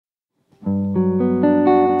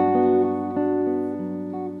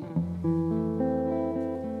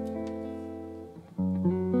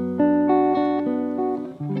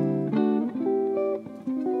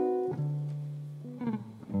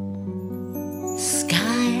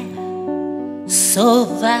So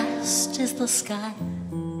vast is the sky,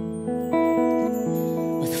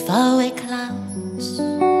 with faraway clouds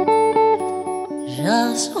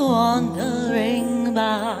just wandering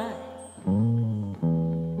by.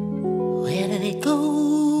 Where did it go?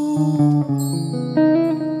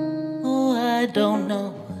 Oh, I don't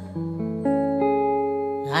know.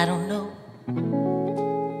 I don't know.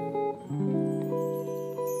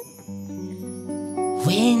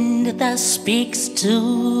 Wind that speaks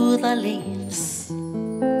to the leaves,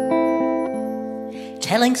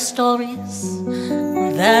 telling stories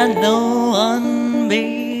that no one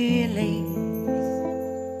believes.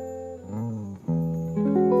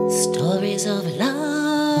 Stories of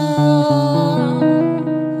love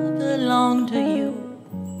belong to you.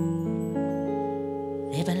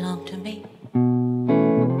 They belong to me.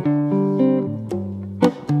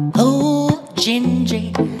 Oh,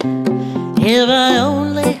 Gingy, if I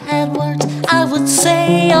only had words, I would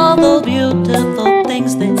say all the beautiful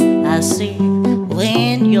things that I see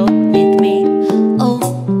when you're with me. Oh,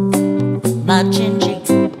 my Gingy.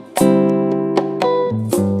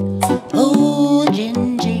 Oh,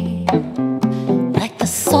 Gingy, like the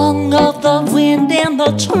song of the wind in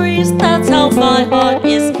the trees, that's how my heart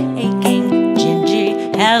is aching.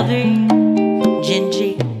 Gingy, happy,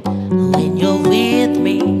 Gingy, when you're with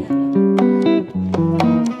me.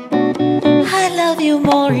 I love you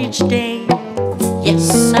more each day.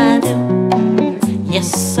 Yes, I do.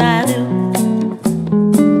 Yes, I do.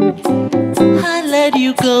 I let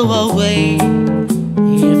you go away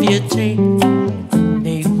if you take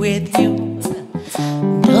me with you.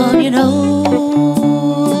 Don't you know,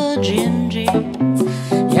 Gingy,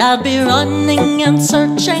 I'll be running and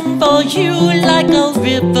searching for you like a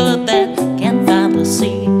river that can't find the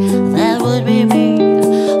sea. That would be me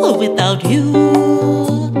without you,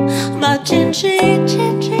 my Gingy,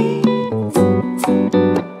 Gingy.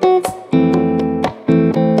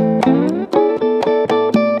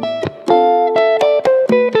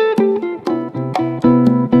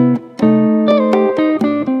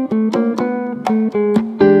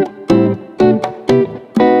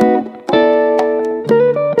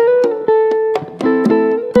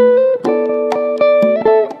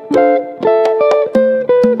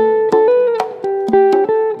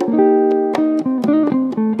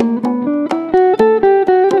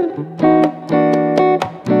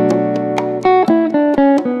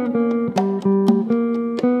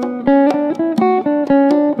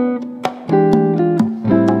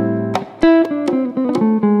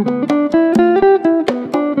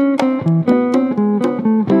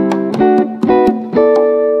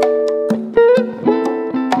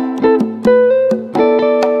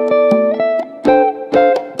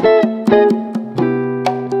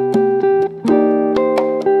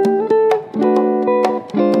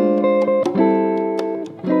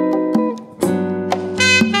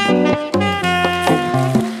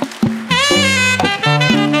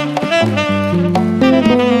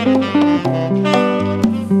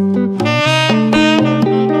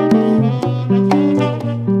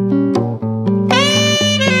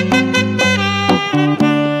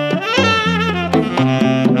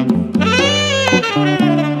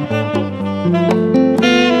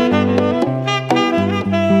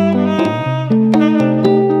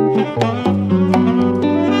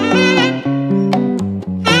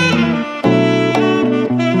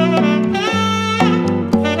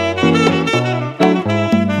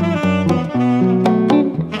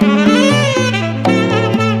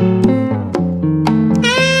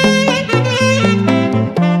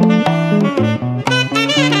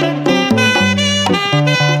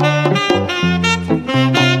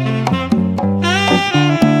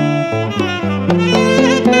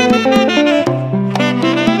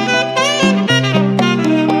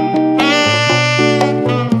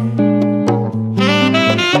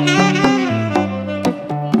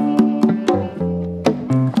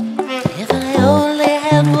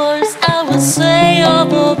 Say all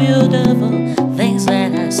the beautiful things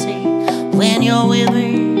that I see when you're with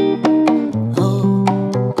me.